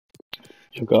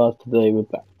So guys, today we're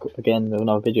back again with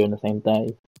another video on the same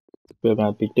day. We're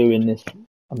going to be doing this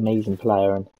amazing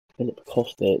player and Filip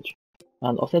Kostic.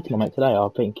 And I said to my mate today, I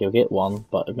think he'll get one,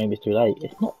 but maybe it's too late.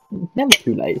 It's not, it's never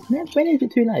too late. When is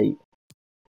it too late?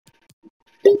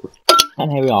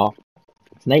 And here we are.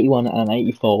 It's an 81 and an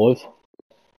 85.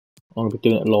 I'm going to be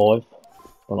doing it live.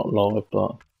 Well, not live,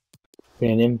 but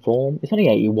being in form. It's only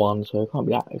 81, so it can't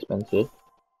be that expensive.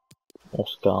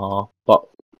 Oscar, but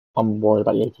I'm worried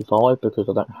about the 85 because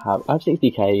I have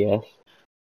 60k, yes,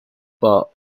 but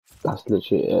that's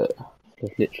literally it.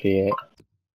 That's literally it.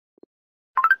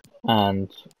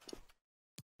 And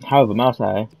however, may I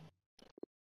say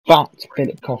that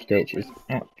Filip Kostic is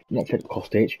not Filip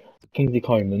Kostic. Kingsley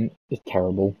Coman is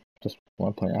terrible. Just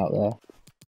want to point it out there.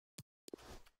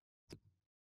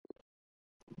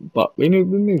 But we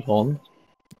move on.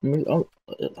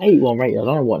 81 rated. I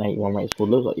don't know what an 81 rated squad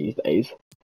looks like these days.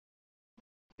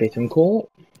 Bitten Court.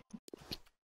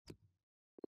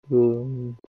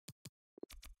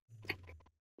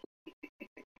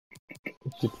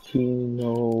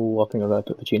 Pacino. I think I'm going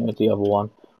to put Pacino as the other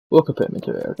one. We could put him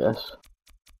into it, I guess.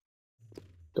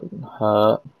 Doesn't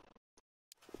hurt.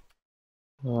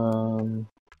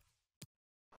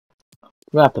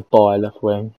 We have to buy a left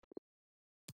wing.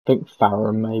 I think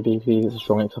Farron maybe if he's a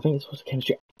strong X. I think it's supposed to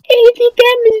chemistry. 80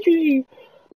 chemistry!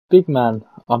 Big man.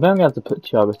 I'm going to have to put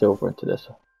Thiago Silva into this.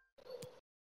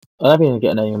 I don't think he'll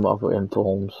get any other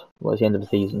informs. Well, it's the end of the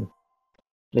season.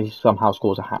 If he somehow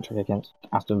scores a hat trick against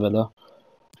Aston Villa.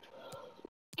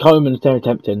 Coleman's very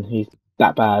tempting. He's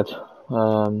that bad.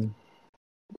 Yeah,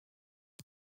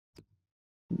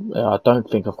 I don't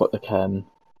think I've got the chem.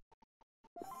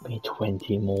 Maybe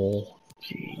 20 more.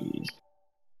 Jeez.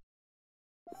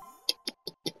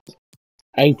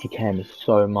 80 chem is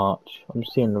so much. I'm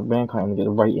seeing the man can't even get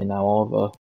the rating now either.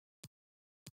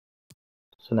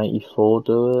 It's an 84,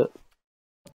 do it.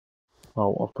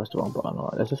 Oh, I've pressed the wrong button.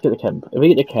 Alright, let's just get the chem. If we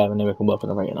get the chem, and then we can work on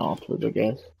the rating afterwards, I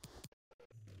guess.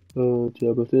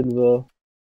 Thiago Silva.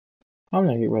 I'm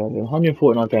gonna get rid of him.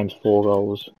 149 games, 4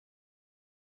 goals.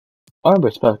 I remember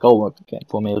his first goal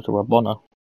for me was a Rabona.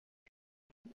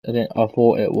 I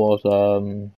thought it was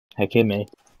Hakimi,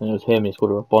 and it was him. He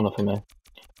scored a Rabona for me.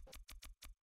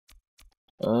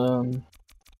 I'm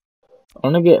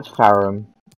gonna get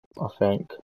Farron, I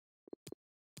think.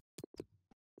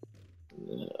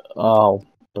 Oh,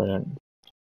 brilliant.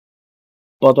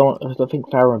 But I think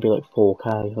Farron would be like 4k.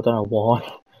 I don't know why.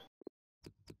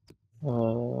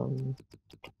 Oh,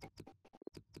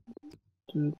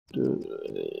 come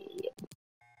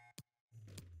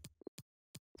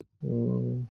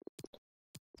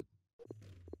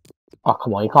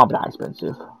on, you can't be that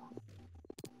expensive.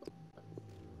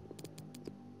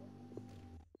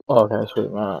 Oh, okay,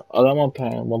 sweet, man. I don't want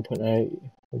paying 1.8,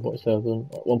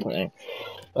 1.7, 1.8.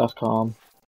 That's calm.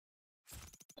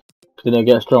 Then I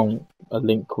get a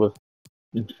link with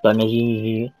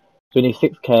Spanish. So we need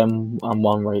 6k and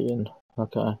 1 rating.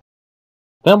 Okay.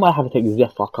 Then I might have to take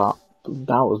Zefuk up.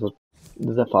 That was a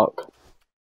Zefuk.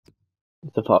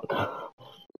 Zefuk.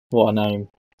 What a name.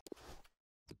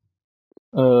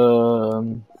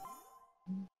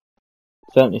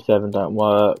 77 don't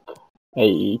work.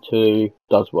 82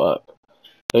 does work.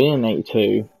 So in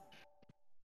 82.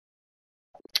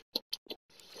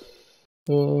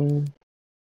 We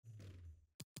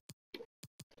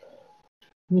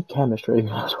need chemistry.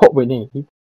 That's what we need.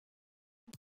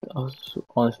 I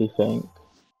honestly think.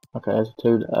 Okay, there's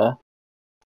 2 there.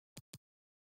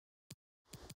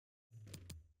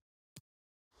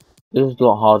 This is a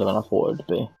lot harder than I thought it would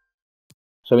be.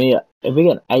 So if we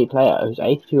get 8 players,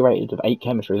 82 rated with 8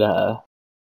 chemistry there.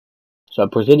 So a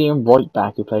Brazilian right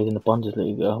back who plays in the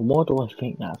Bundesliga. Why do I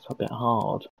think that's a bit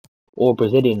hard? Or a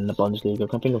Brazilian in the Bundesliga. I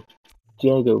can think of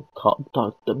Diego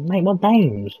Mate, what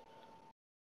names?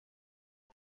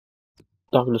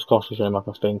 Douglas Costa's the only one I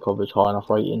can think of is high enough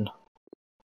rating.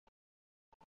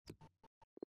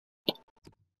 I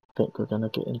think we're going to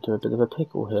get into a bit of a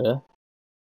pickle here.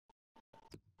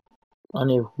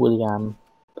 Only if William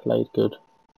played good.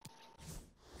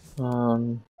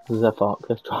 Zefuk.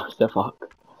 Let's try Zefuk.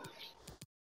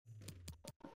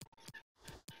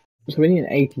 So we need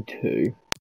an 82.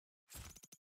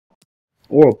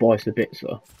 Or a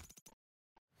Bice-a-Bitzer.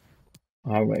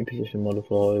 I haven't got any position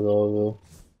modifiers either.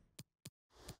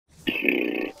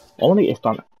 I want to get this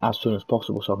done as soon as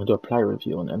possible so I can do a player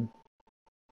review on him.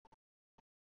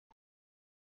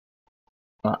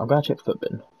 Right, I'm going to check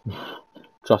Footbin.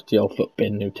 Trusty old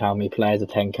Footbin who tell me players are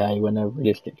 10k when they're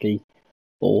realistically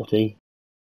 40.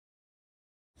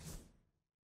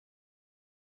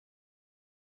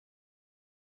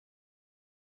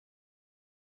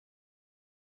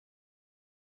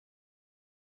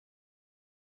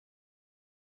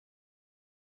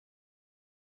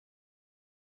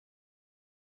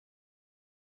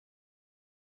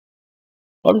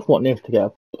 I just want this to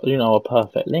get a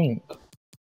perfect link.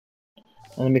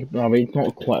 And I mean, it's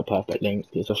not quite a perfect link.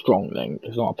 It's a strong link.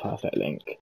 It's not a perfect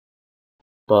link,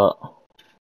 but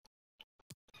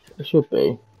it should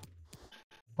be.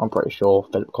 I'm pretty sure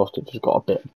Filip Kostic has got a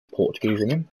bit of Portuguese in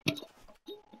him,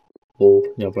 or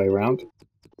the other way around.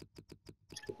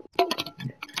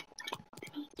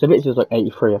 So Vitz is like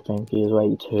 83, I think. He is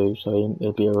 82, so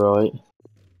he'll be alright.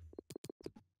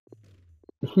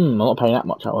 I'm not paying that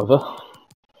much, however.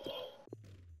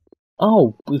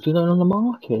 Oh, is he on the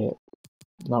market?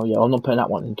 No, yeah, I'm not putting that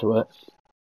one into it.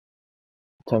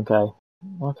 10k.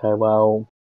 Okay, well,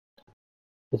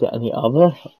 is there any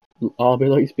other RB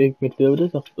like big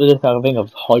midfielders? I just have to think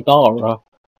of Haidara.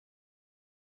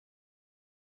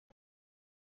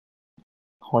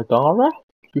 Haidara?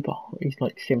 He's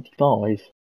like 75.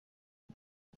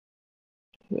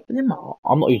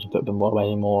 I'm not using Footbin by the way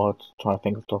anymore. I'm just trying to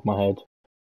think off the top of my head.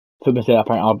 Footbin said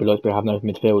apparently RB like have no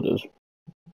midfielders.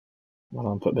 Well,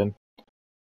 I'm Footbin.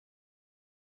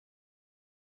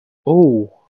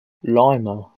 Oh,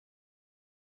 Lima.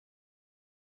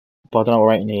 But I don't know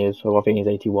what rating he is, so I think he's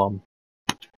 81.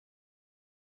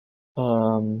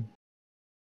 I'll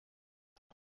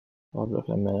look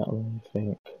in a minute, I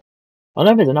think. I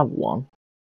know there's another one.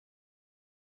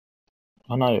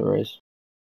 I know there is.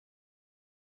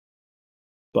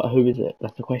 But who is it?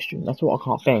 That's the question. That's what I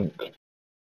can't think.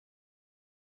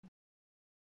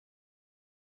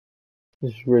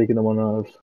 This is really getting on my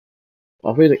nerves.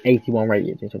 I feel like 81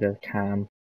 rated since I go Cam.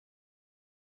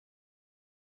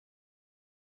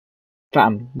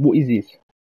 Fam, what is this?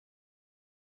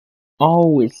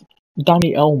 Oh, it's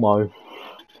Danny Elmo.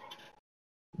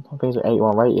 I think it's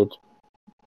 81 rated.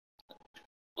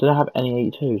 Do they have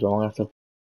any 82s? Or I'm going to have to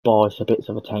buy some bits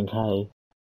of a 10k.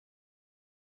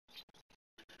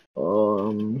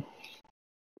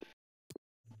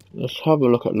 Let's have a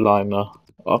look at Lima.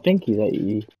 I think he's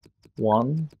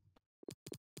 81.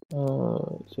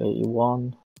 It's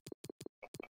 81.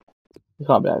 He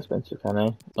can't be that expensive, can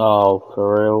he? Oh,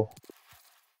 for real.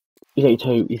 He's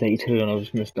 82. He's 82, and I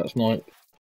just missed that snipe.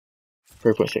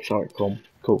 3.6. Alright, cool.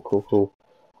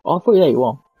 Oh, I thought he was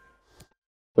 81.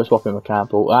 We're swapping with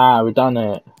Campbell. Ah, we've done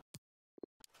it.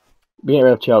 We get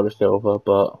rid of Thiago Silva,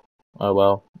 but oh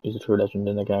well, he's a true legend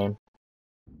in the game.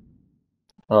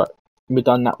 Alright, we've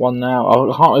done that one now.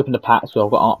 I can't open the pack, so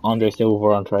I've got Andre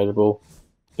Silva untradeable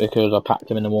because I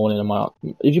packed him in the morning.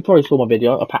 If you probably saw my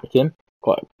video, I packed him.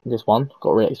 Got this one.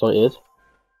 Got really excited.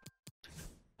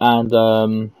 And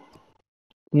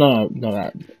no.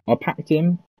 I packed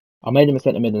him. I made him a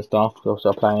centre mid and stuff because I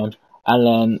was playing. And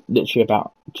then literally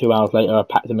about 2 hours later, I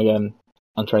packed him again,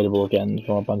 untradeable again,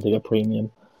 so I'm going to get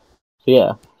premium. So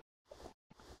yeah,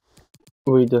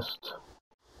 so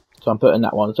I'm putting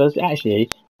that one. So it's actually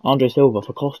Andre Silva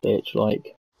for Kostic,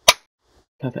 like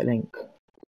perfect link.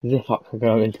 Zip up for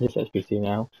going into this SBC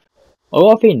now.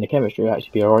 Oh, I think the chemistry will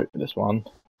actually be alright for this one.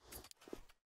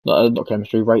 Not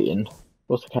chemistry, rating.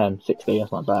 What's the chem? 60,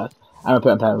 that's not bad. And I'm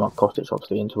putting Mark Kostic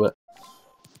obviously into it.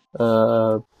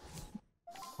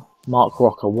 Mark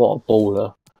Rocker, what a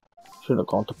baller. Should have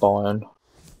gone to Bayern.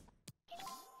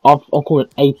 I'm calling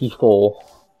 84.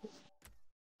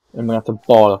 And we have to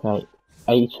buy like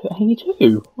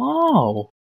 82.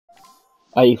 Oh.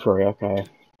 83, okay.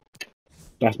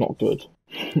 That's not good.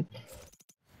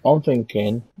 I'm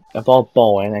thinking if I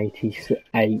buy an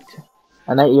 88,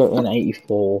 an 88 and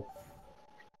 84.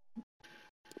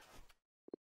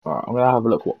 Alright, I'm gonna have a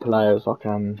look what players I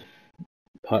can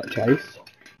purchase.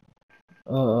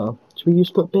 Should we use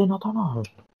Footbin? I don't know.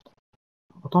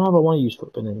 I don't know if I want to use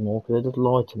Footbin anymore because they just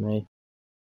lied to me.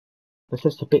 They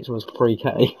said the bits was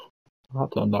 3k.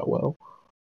 That turned out well.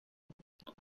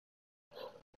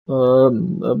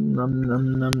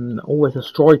 Always a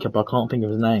striker, but I can't think of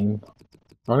his name.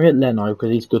 I'm gonna get Leno because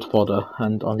he's good fodder,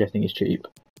 and I'm guessing he's cheap.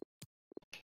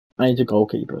 I need a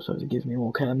goalkeeper, so it gives me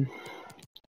more chem.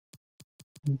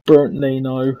 Burnt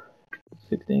Leno,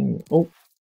 16. Oh,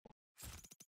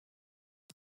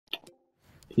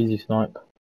 easy snipe.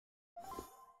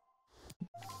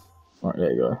 Right,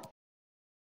 there you go.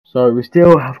 So we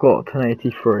still have got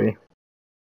 1083.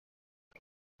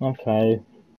 Okay.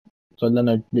 So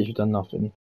Leno literally done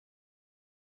nothing.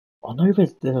 I know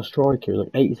there's a striker like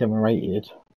 87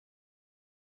 rated,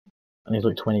 and he's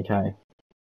like 20k.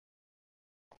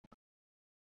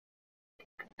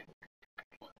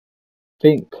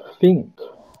 Think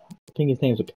his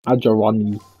name's like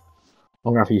Adjarani.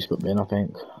 I'm gonna have to use Footbin, I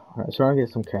think. Alright, so I'm gonna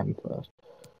get some chem first.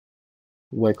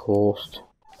 Weghorst.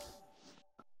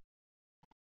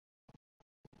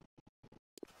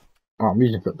 Oh, I'm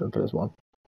using Footbin for this one.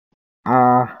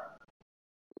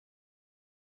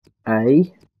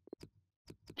 A.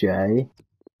 J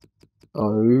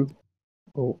O.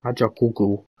 Oh, Agile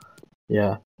Google.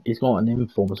 Yeah, he's got an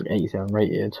inform that's like 87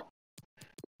 rated.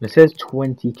 And it says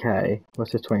 20k. Well, it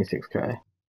says 26k.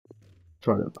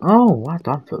 Try it. Oh, well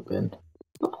done, Footbin.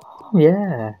 Oh,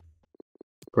 yeah.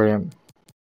 Brilliant.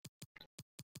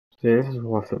 See, this is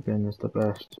why Footbin is the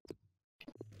best.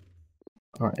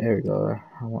 Alright, here we go.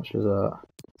 How much is that?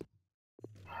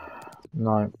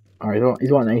 No. Alright,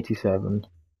 he's got an 87.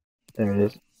 There it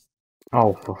is.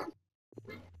 Oh,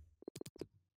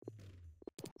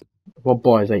 what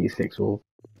buy is 86 or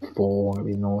 4? I'm gonna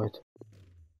be annoyed.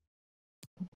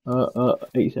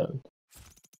 87.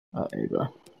 There you go.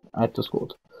 Add to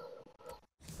squad.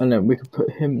 And then we could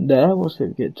put him there. What's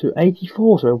it get to?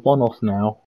 84, so 1 off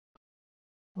now.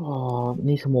 Oh, we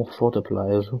need some more fodder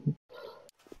players.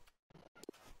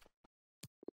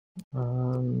 I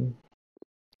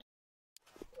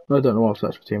don't know what I've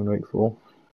searched for Team of the Week for.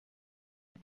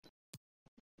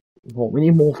 What? We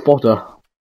need more fodder.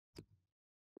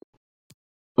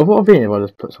 I thought I'd be if I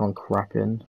just put someone crap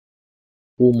in.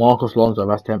 Oh, Marcos Alonso,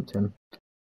 that's tempting.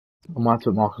 I might have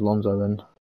put Marcos Alonso in.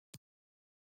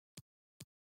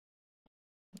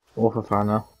 Or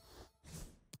Fofana.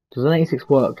 Does an 86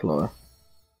 work, though?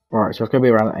 Right, so it's going to be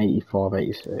around 85,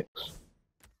 86.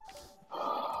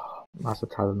 That's a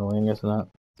tad annoying, isn't it?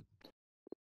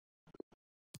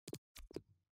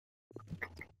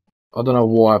 I don't know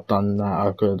why I've done that.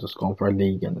 I could have just gone for a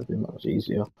league and it'd be much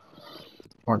easier.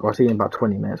 Right, guys, see you in about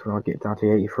 20 minutes when I get down to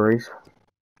the 83s.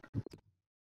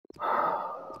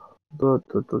 But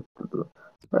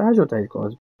how's your day,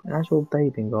 guys? How's your day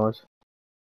been, guys?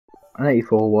 An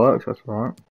 84 works, that's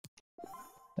right.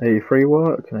 83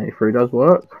 work, an 83 does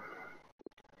work.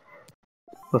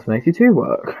 Plus an 82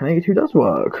 work, an 82 does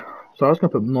work. So I was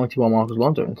going to put 91 Marcos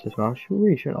Alonso into this one. I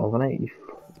really shouldn't have. An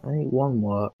 81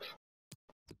 works.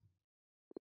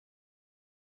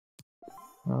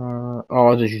 Oh,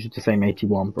 I just used the same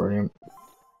 81, brilliant.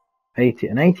 80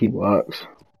 and 80 works.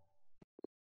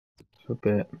 It's a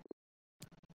bit.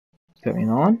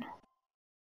 79?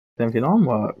 79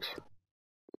 works.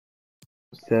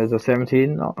 Says a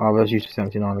 17. Oh, I was used to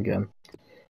 79 again.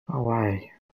 Oh, wait.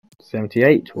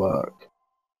 78 work.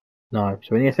 No,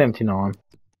 so we need a 79.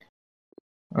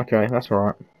 Okay, that's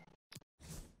alright.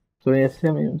 So we need a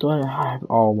 70. Do I have.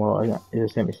 Oh, well,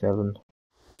 it's a 77.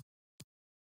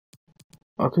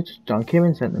 I could just dunk him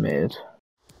in centre mid.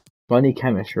 But I need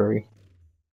chemistry.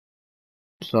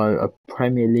 So a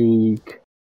Premier League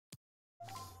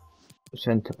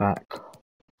centre back.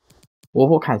 Or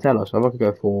what Cancelo, so I could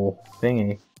go for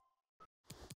thingy.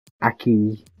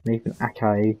 Nathan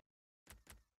Acne.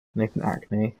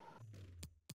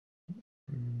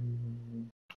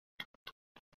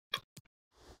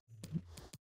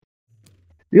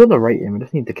 We got the rating, we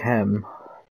just need the chem.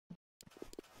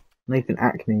 Nathan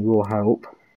Acne will help.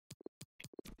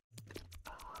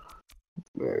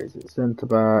 Where is it? Centre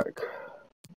back.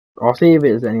 I'll see if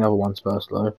there's any other ones first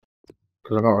though.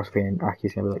 Because I got a feeling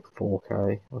Aki's gonna be like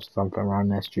 4k or something around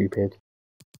there stupid.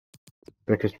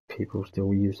 Because people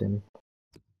still use him.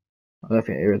 I don't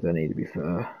think there is any to be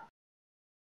fair.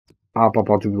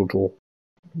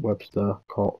 Webster,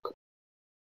 Cock.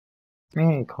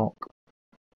 Cock.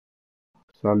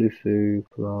 Salusu,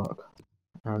 Clark,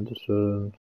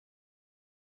 Anderson.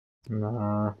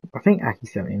 Nah, I think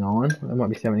Aki's 79. It might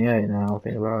be 78 now. I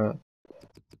think about it.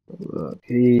 Look,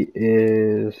 he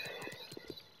is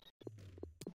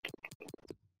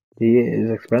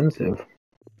expensive.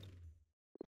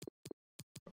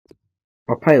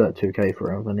 I'll pay that 2k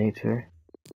for him if I need to.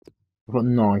 I've got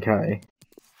 9k,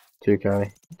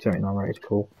 2k, 79 rated,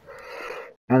 cool.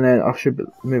 And then I should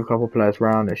move a couple of players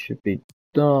around. It should be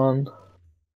done.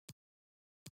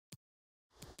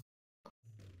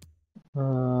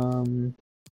 Oh,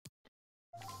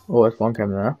 there's one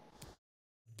chem there.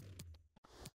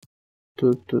 I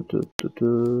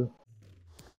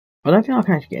don't think I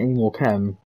can actually get any more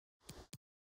chem.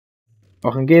 I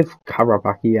can give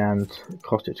Karabaki and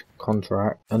Kostic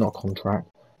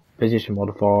position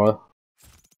modifier.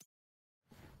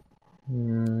 I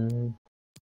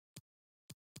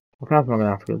think I'm going to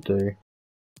have to do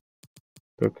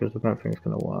because I don't think it's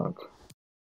going to work.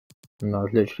 No,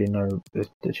 there's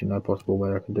literally no possible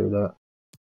way I can do that.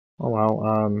 Oh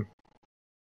well,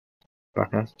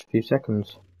 back in a few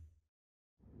seconds.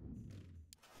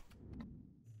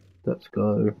 Let's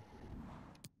go.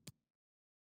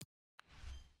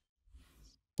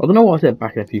 I don't know what I said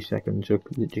back in a few seconds, so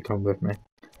literally come with me.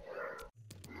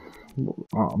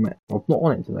 I'm not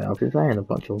on it today, I've been saying a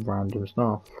bunch of random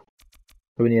stuff.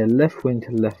 So we need a left wing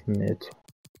to left mid.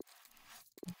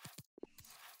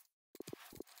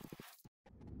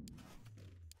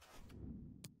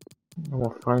 Oh,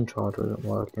 my phone charger isn't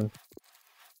working.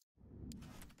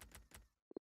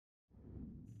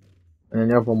 And then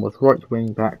the other one was right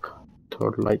wing back,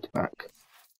 third late back.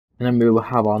 And then we will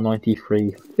have our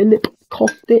 93 Filip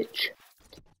Kostic.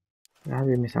 How did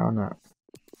we miss out on that?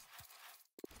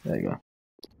 There you go.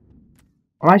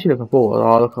 I'm actually looking forward.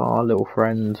 Oh, look at our little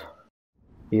friend.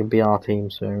 He can be our team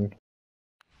soon.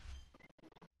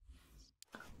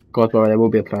 Guys, by the way, there will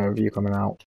be a player review coming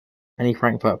out. Any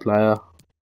Frankfurt player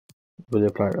with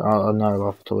a player. I know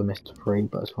I've totally missed 3,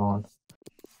 but it's fine.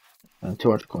 And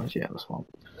 200 coins, yeah, that's fine.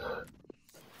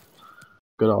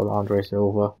 Good old Andre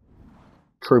Silva.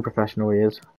 True professional he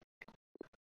is.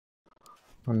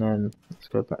 And then let's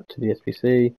go back to the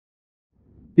SBC.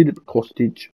 Filip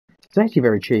Kostic. It's actually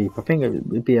very cheap. I think it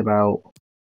would be about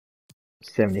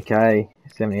 70k,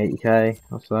 70, 80k,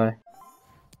 I'll say.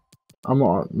 I'm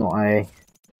not a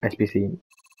SBC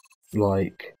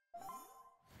like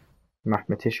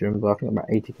mathematician, but I think about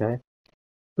 80k.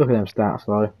 Look at them stats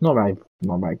though. Not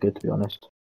very good to be honest.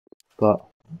 But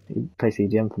he plays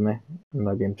CGM for me, and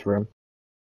maybe interim.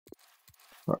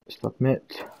 Right,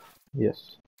 submit.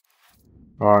 Yes.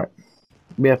 Alright.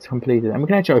 We have to complete it. And we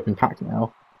can actually open packs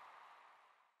now.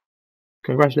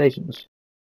 Congratulations.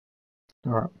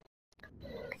 Alright.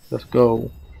 Let's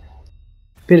go.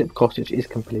 Filip Kostic is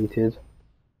completed.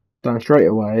 Done straight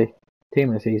away. Team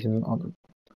of the season.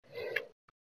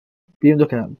 Even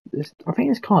looking at this, I think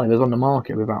this card is on the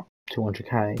market with about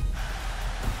 200k.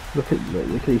 Look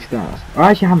at these stats.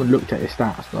 I actually haven't looked at his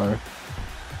stats though.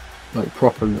 Like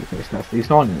properly looked at his stats. He's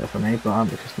signing it for me, but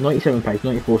because 97 pace,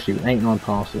 94 shooting, 89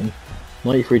 passing,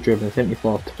 93 dribbling,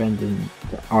 75 defending.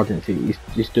 I didn't see.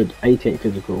 He stood 88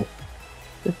 physical.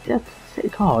 That's a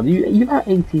sick card. You have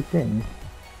 80 thing,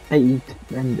 80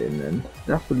 defending, then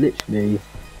that's literally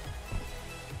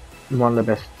one of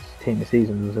the best team of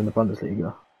seasons in the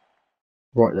Bundesliga.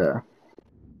 Right there.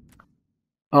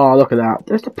 Oh, look at that.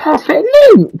 That's the perfect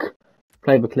link!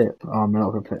 Play the clip. Oh, I'm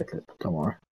not going to play the clip. Don't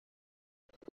worry.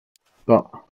 But,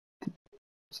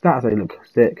 stats, they look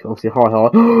sick. Obviously, high.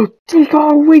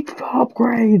 Tico weak for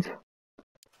upgrade!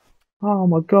 Oh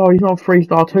my god, he's not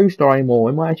 3-star, 2-star anymore.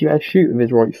 He might actually be able to shoot with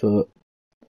his right foot.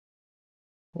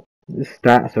 The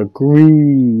stats are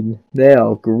green. They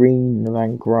are green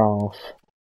than grass.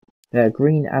 They're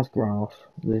green as grass.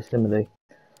 The simile.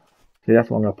 See, that's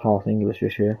what I'm going to pass English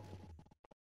this year.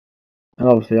 And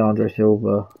obviously Andre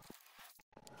Silva.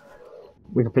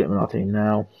 We can put him in our team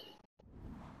now.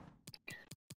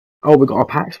 Oh, we got our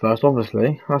packs first,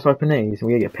 obviously. Let's open these. We're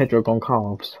going to get Pedro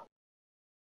Goncalves.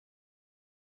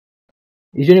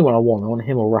 He's the only one I want. I want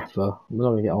him or Rafa. We're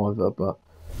not going to get either, but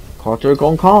Pedro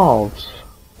Goncalves.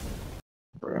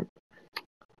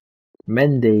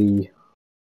 Mendy.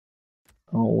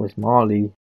 Oh, it's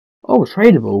Marley. Oh, it's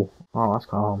tradable. Oh, that's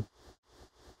calm.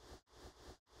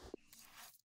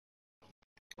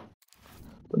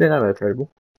 But they know they're tradable.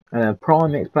 And then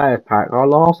Prime Mix Players Pack. Our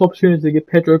last opportunity to get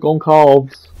Pedro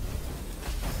Goncalves.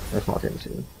 That's not him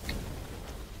soon.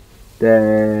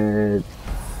 Dead.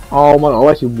 Oh my god,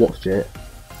 I actually watched it.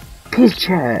 Piss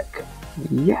check.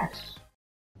 Yes.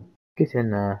 Get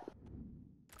in there.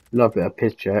 Love it, a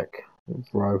piss check.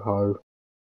 Rojo.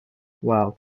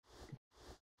 Wow.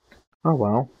 Oh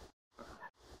well.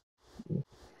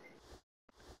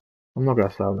 I'm not going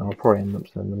to sell them. I'll probably end up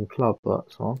sending them to the club, but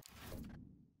it's fine.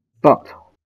 But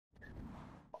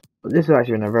this has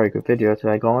actually been a very good video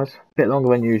today, guys. A bit longer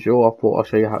than usual. I thought I'll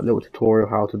show you a little tutorial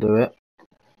how to do it.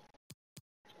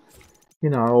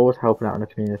 You know, always helping out in the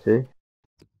community.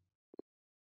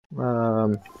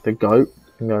 The goat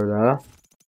can go there.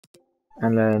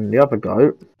 And then the other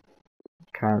goat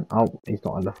can... Oh, he's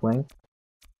not a left wing.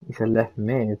 He's a left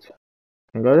mid.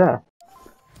 Can go there.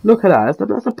 Look at that.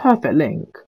 That's a perfect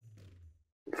link.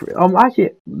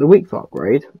 Actually, the week for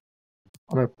upgrade.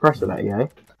 I'm impressed with that, yeah. I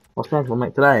was saying to my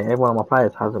mate today, every one of my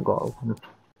players hasn't got one.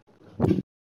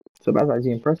 So that's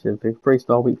actually impressive.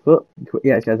 3-star weak foot.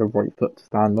 He actually has a right foot to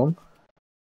stand on.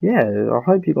 Yeah, I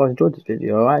hope you guys enjoyed this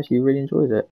video. I actually really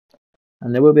enjoyed it.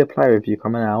 And there will be a player review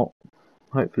coming out.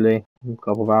 Hopefully a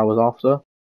couple of hours after.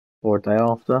 Or a day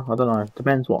after. I don't know.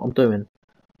 Depends what I'm doing.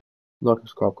 Like and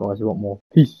subscribe, guys, if you want more.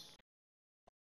 Peace.